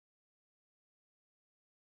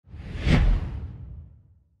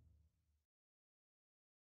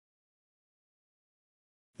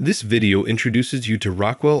This video introduces you to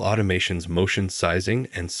Rockwell Automation's motion sizing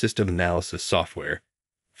and system analysis software,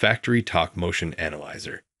 FactoryTalk Motion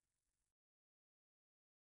Analyzer.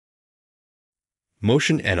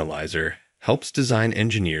 Motion Analyzer helps design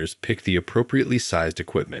engineers pick the appropriately sized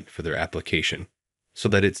equipment for their application so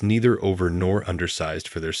that it's neither over nor undersized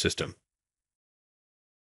for their system.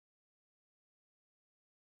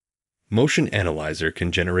 Motion Analyzer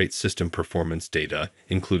can generate system performance data,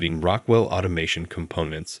 including Rockwell Automation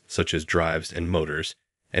components such as drives and motors,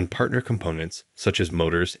 and partner components such as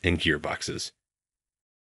motors and gearboxes.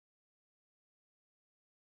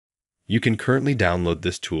 You can currently download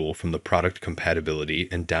this tool from the Product Compatibility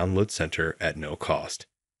and Download Center at no cost.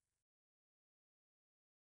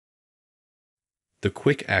 The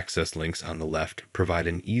quick access links on the left provide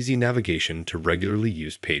an easy navigation to regularly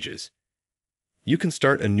used pages. You can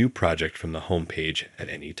start a new project from the home page at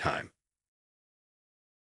any time.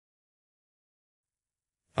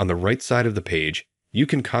 On the right side of the page, you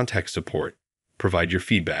can contact support, provide your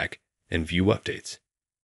feedback, and view updates.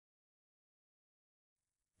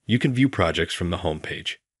 You can view projects from the home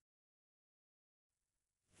page.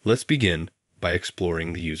 Let's begin by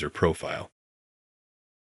exploring the user profile.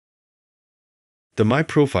 The My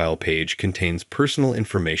Profile page contains personal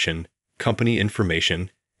information, company information,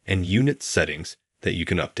 and unit settings that you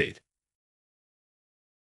can update.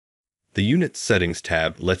 The Unit Settings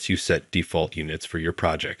tab lets you set default units for your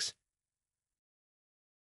projects.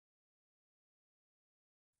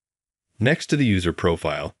 Next to the user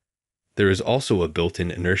profile, there is also a built-in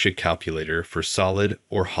inertia calculator for solid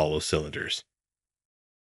or hollow cylinders.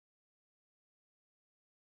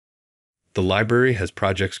 The library has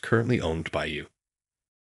projects currently owned by you.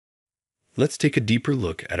 Let's take a deeper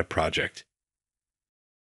look at a project.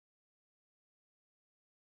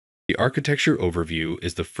 The Architecture Overview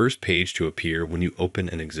is the first page to appear when you open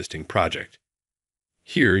an existing project.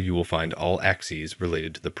 Here you will find all axes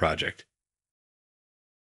related to the project.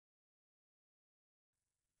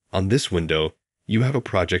 On this window, you have a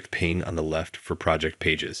project pane on the left for project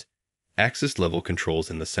pages, axis level controls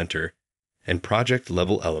in the center, and project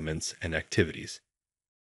level elements and activities.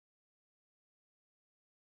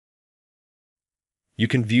 You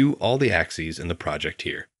can view all the axes in the project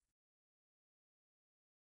here.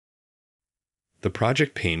 The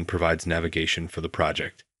project pane provides navigation for the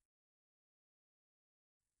project.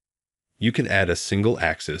 You can add a single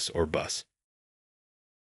axis or bus.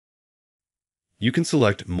 You can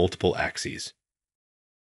select multiple axes.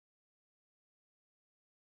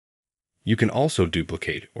 You can also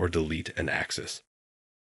duplicate or delete an axis.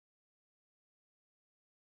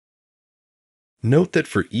 Note that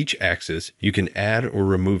for each axis, you can add or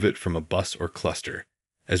remove it from a bus or cluster,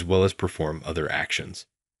 as well as perform other actions.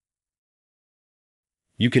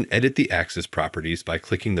 You can edit the axis properties by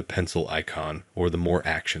clicking the pencil icon or the More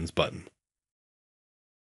Actions button.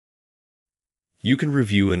 You can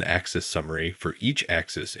review an axis summary for each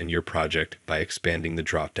axis in your project by expanding the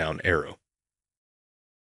drop-down arrow.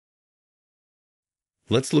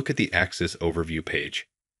 Let's look at the Axis Overview page.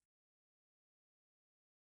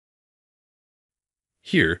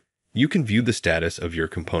 Here, you can view the status of your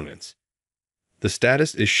components. The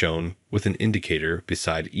status is shown with an indicator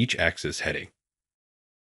beside each axis heading.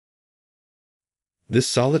 This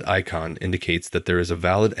solid icon indicates that there is a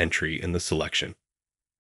valid entry in the selection.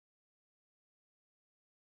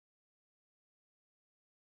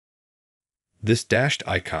 This dashed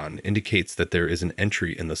icon indicates that there is an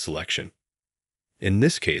entry in the selection. In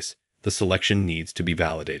this case, the selection needs to be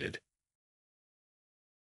validated.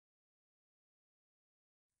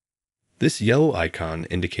 This yellow icon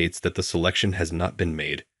indicates that the selection has not been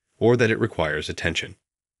made or that it requires attention.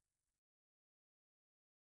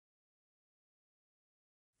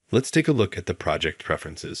 Let's take a look at the project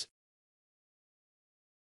preferences.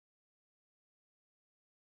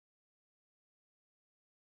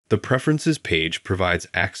 The Preferences page provides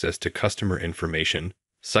access to customer information,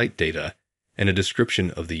 site data, and a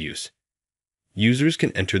description of the use. Users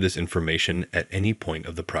can enter this information at any point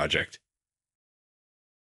of the project.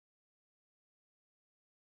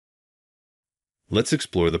 Let's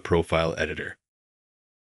explore the Profile Editor.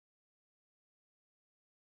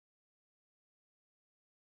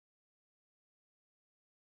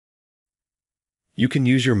 You can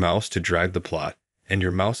use your mouse to drag the plot and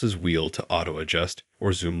your mouse's wheel to auto-adjust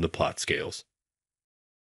or zoom the plot scales.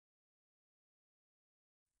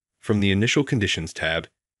 From the Initial Conditions tab,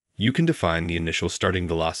 you can define the initial starting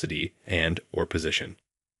velocity and/or position.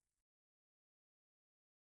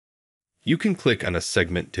 You can click on a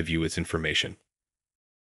segment to view its information.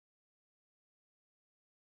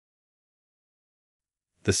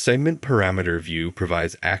 The Segment Parameter view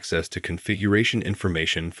provides access to configuration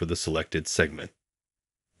information for the selected segment.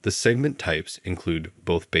 The segment types include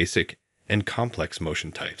both basic and complex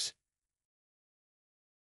motion types.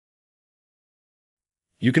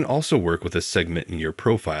 You can also work with a segment in your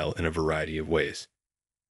profile in a variety of ways.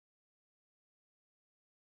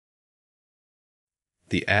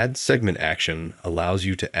 The Add Segment action allows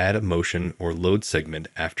you to add a motion or load segment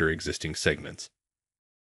after existing segments.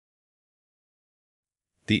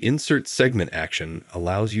 The Insert Segment action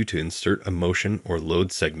allows you to insert a motion or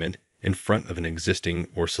load segment in front of an existing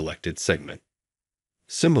or selected segment.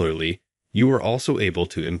 Similarly, you are also able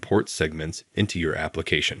to import segments into your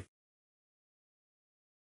application.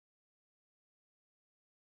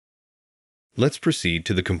 Let's proceed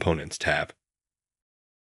to the Components tab.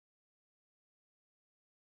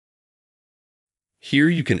 Here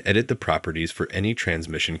you can edit the properties for any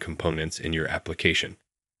transmission components in your application.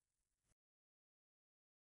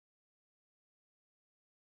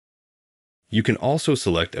 You can also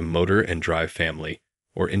select a motor and drive family,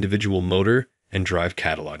 or individual motor and drive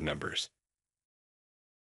catalog numbers.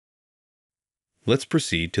 Let's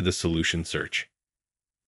proceed to the Solution Search.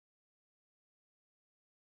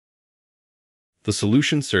 The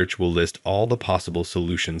Solution Search will list all the possible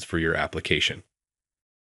solutions for your application.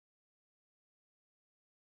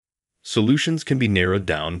 Solutions can be narrowed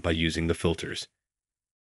down by using the filters.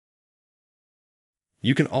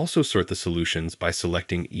 You can also sort the solutions by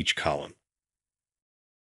selecting each column.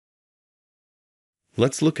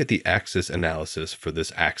 Let's look at the axis analysis for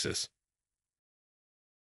this axis.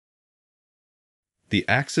 The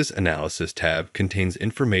Axis Analysis tab contains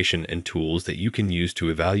information and tools that you can use to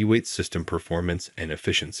evaluate system performance and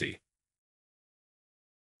efficiency.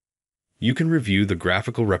 You can review the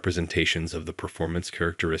graphical representations of the performance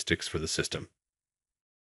characteristics for the system.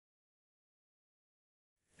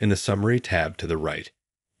 In the Summary tab to the right,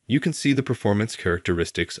 you can see the performance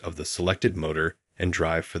characteristics of the selected motor and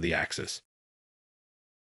drive for the axis.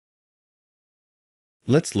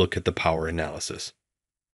 Let's look at the Power Analysis.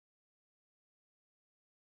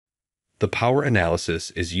 The Power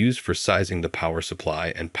Analysis is used for sizing the power supply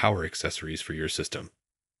and power accessories for your system.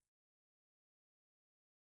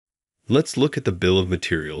 Let's look at the bill of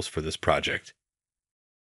materials for this project.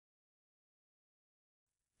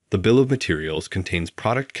 The bill of materials contains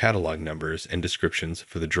product catalog numbers and descriptions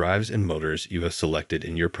for the drives and motors you have selected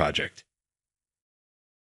in your project.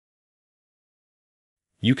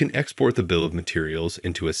 You can export the bill of materials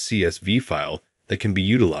into a CSV file that can be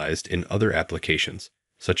utilized in other applications,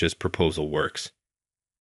 such as Proposal Works.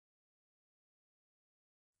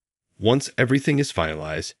 Once everything is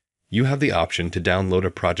finalized, you have the option to download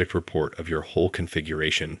a project report of your whole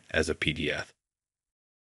configuration as a PDF.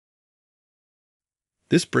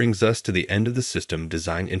 This brings us to the end of the System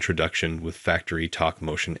Design Introduction with FactoryTalk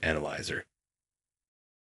Motion Analyzer.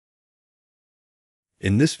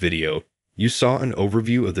 In this video, you saw an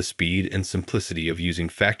overview of the speed and simplicity of using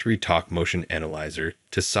FactoryTalk Motion Analyzer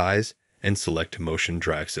to size and select motion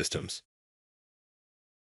drive systems.